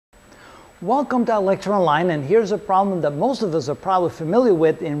Welcome to Lecture Online, and here's a problem that most of us are probably familiar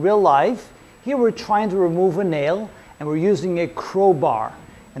with in real life. Here we're trying to remove a nail and we're using a crowbar.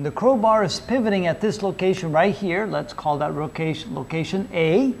 And the crowbar is pivoting at this location right here. Let's call that location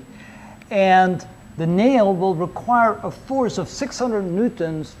A. And the nail will require a force of 600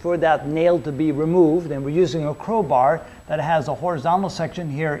 newtons for that nail to be removed. And we're using a crowbar that has a horizontal section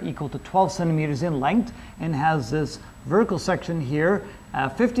here equal to 12 centimeters in length and has this vertical section here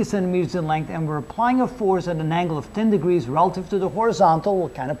 50 centimeters in length, and we're applying a force at an angle of 10 degrees relative to the horizontal. We're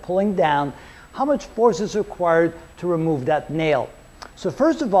kind of pulling down. How much force is required to remove that nail? So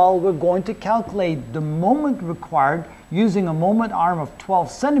first of all, we're going to calculate the moment required using a moment arm of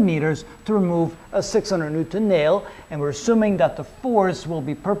 12 centimeters to remove a 600 Newton nail, and we're assuming that the force will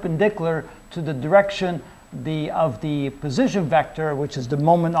be perpendicular to the direction of the position vector, which is the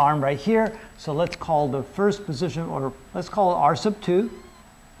moment arm right here. So let's call the first position, or let's call it R sub 2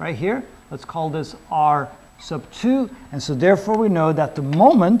 right here. Let's call this R sub 2. And so therefore we know that the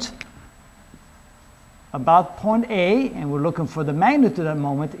moment about point A, and we're looking for the magnitude of that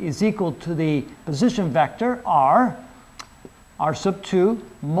moment, is equal to the position vector R sub 2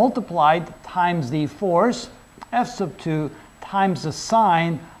 multiplied times the force F sub 2 times the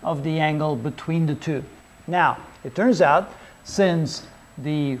sine of the angle between the two. Now, it turns out, since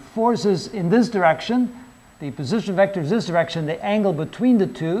the force is in this direction, the position vector is this direction, the angle between the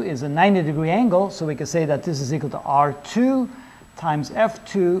two is a 90-degree angle, so we can say that this is equal to R2 times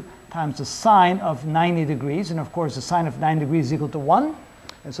F2 times the sine of 90 degrees, and of course the sine of 90 degrees is equal to 1,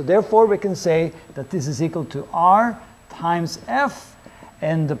 and so therefore we can say that this is equal to R times F,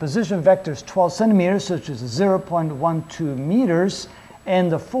 and the position vector is 12 centimeters, which is 0.12 meters,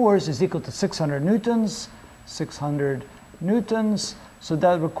 and the force is equal to 600 newtons, so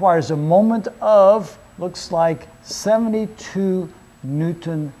that requires a moment of, looks like 72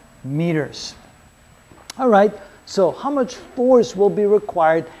 Newton meters. All right, so how much force will be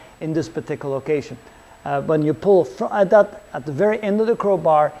required in this particular location? When you pull at the very end of the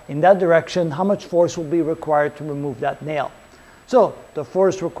crowbar in that direction, how much force will be required to remove that nail? So the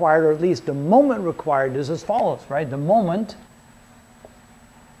force required, or at least the moment required, is as follows, right? The moment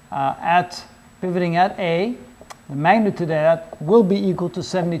pivoting at A, the magnitude of that will be equal to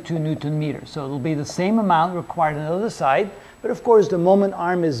 72 Newton meters. So it'll be the same amount required on the other side, but of course the moment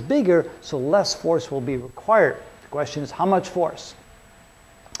arm is bigger, so less force will be required. The question is how much force?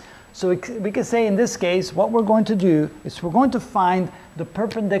 So we can say in this case, what we're going to do is we're going to find the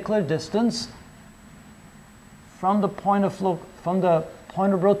perpendicular distance from the point of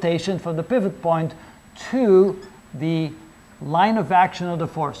rotation, from the pivot point to the line of action of the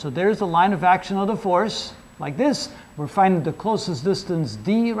force. So there's the line of action of the force, like this. We're finding the closest distance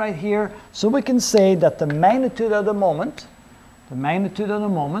d right here. So we can say that the magnitude of the moment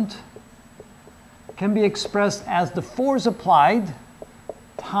can be expressed as the force applied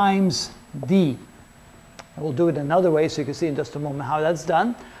times d. And we'll do it another way so you can see in just a moment how that's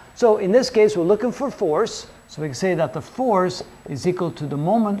done. So in this case, we're looking for force. So we can say that the force is equal to the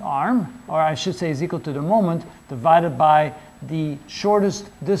moment arm, or I should say is equal to the moment divided by the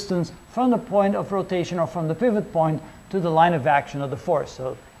shortest distance from the point of rotation or from the pivot point to the line of action of the force.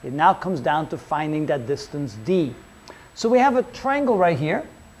 So it now comes down to finding that distance d. So we have a triangle right here,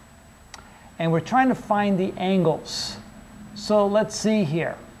 and we're trying to find the angles. So let's see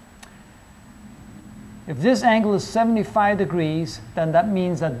here. If this angle is 75 degrees, then that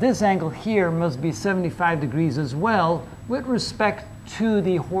means that this angle here must be 75 degrees as well with respect to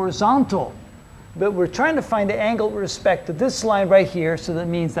the horizontal. But we're trying to find the angle with respect to this line right here, so that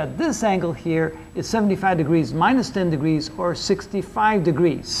means that this angle here is 75 degrees minus 10 degrees, or 65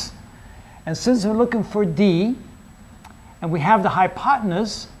 degrees. And since we're looking for d, and we have the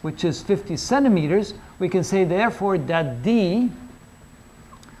hypotenuse, which is 50 centimeters, we can say therefore that d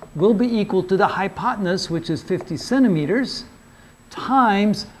will be equal to the hypotenuse, which is 50 centimeters,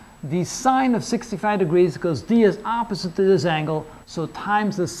 times the sine of 65 degrees, because d is opposite to this angle, so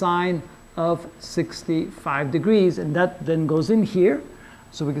times the sine of 65 degrees, and that then goes in here.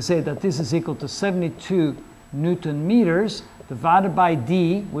 So we can say that this is equal to 72 Newton meters divided by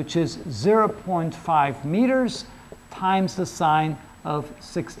d, which is 0.5 meters, times the sine of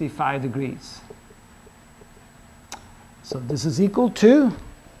 65 degrees. So this is equal to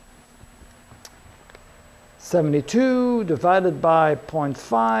 72 divided by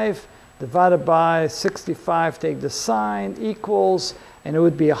 0.5 divided by 65, take the sine, equals, and it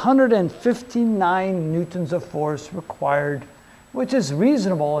would be 159 newtons of force required, which is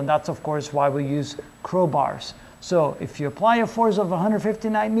reasonable, and that's of course why we use crowbars. So if you apply a force of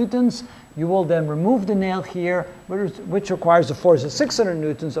 159 newtons, you will then remove the nail here, which requires a force of 600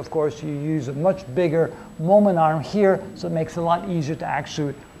 newtons. Of course, you use a much bigger moment arm here, so it makes it a lot easier to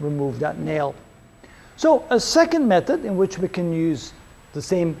actually remove that nail. So a second method in which we can use the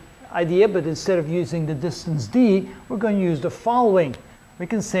same idea, but instead of using the distance d, we're going to use the following. We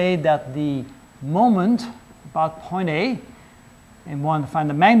can say that the moment about point A, and we want to find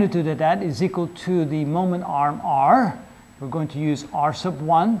the magnitude of that, is equal to the moment arm r. We're going to use r sub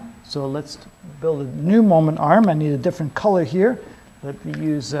 1. So let's build a new moment arm. I need a different color here. Let me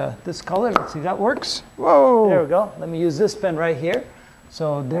use this color. Let's see if that works. Whoa! There we go. Let me use this pen right here.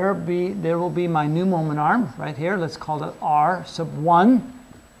 So there will be my new moment arm right here. Let's call that r sub 1.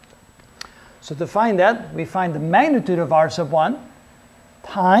 So to find that, we find the magnitude of r sub 1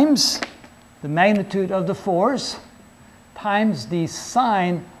 times the magnitude of the force times the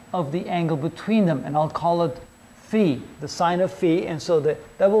sine of the angle between them. And I'll call it phi, the sine of phi. And so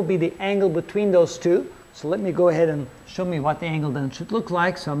that will be the angle between those two. So let me go ahead and show me what the angle then should look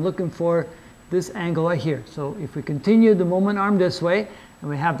like. So I'm looking for this angle right here. So if we continue the moment arm this way, and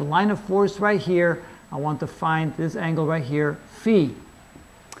we have the line of force right here, I want to find this angle right here, phi.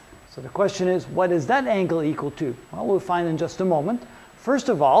 So the question is, what is that angle equal to? Well, we'll find in just a moment. First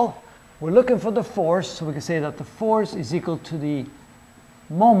of all, we're looking for the force, so we can say that the force is equal to the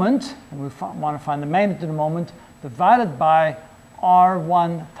moment, and we want to find the magnitude of the moment, divided by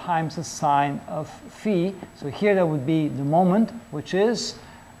r1 times the sine of phi. So here that would be the moment, which is,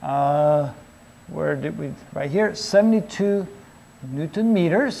 right here, 72 Newton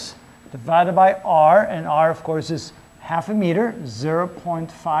meters, divided by r, and r, of course, is half a meter,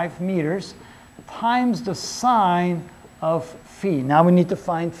 0.5 meters, times the sine of phi. Now we need to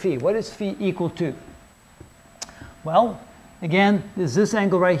find phi. What is phi equal to? Well, again, there's this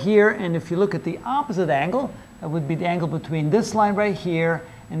angle right here, and if you look at the opposite angle, that would be the angle between this line right here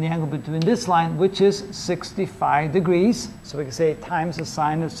and the angle between this line, which is 65 degrees. So we can say times the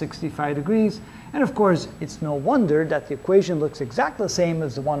sine of 65 degrees. And of course, it's no wonder that the equation looks exactly the same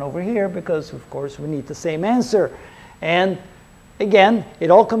as the one over here, because of course we need the same answer. And again, it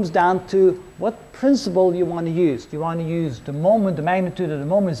all comes down to what principle you want to use. Do you want to use the moment, the magnitude of the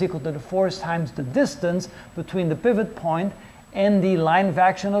moment is equal to the force times the distance between the pivot point and the line of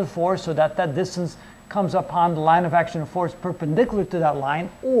action of the force, so that that distance comes upon the line of action of force perpendicular to that line?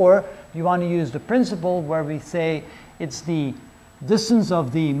 Or you want to use the principle where we say it's the distance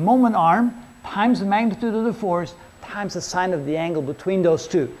of the moment arm times the magnitude of the force times the sine of the angle between those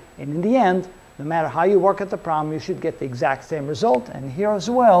two. And in the end, no matter how you work at the problem, you should get the exact same result. And here as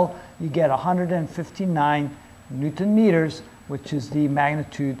well, you get 159 Newton meters, which is the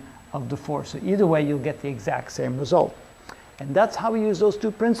magnitude of the force. So either way, you'll get the exact same result. And that's how we use those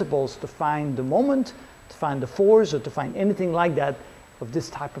two principles to find the moment, to find the force, or to find anything like that of this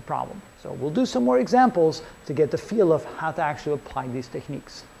type of problem. So we'll do some more examples to get the feel of how to actually apply these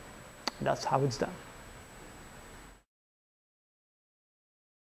techniques. That's how it's done.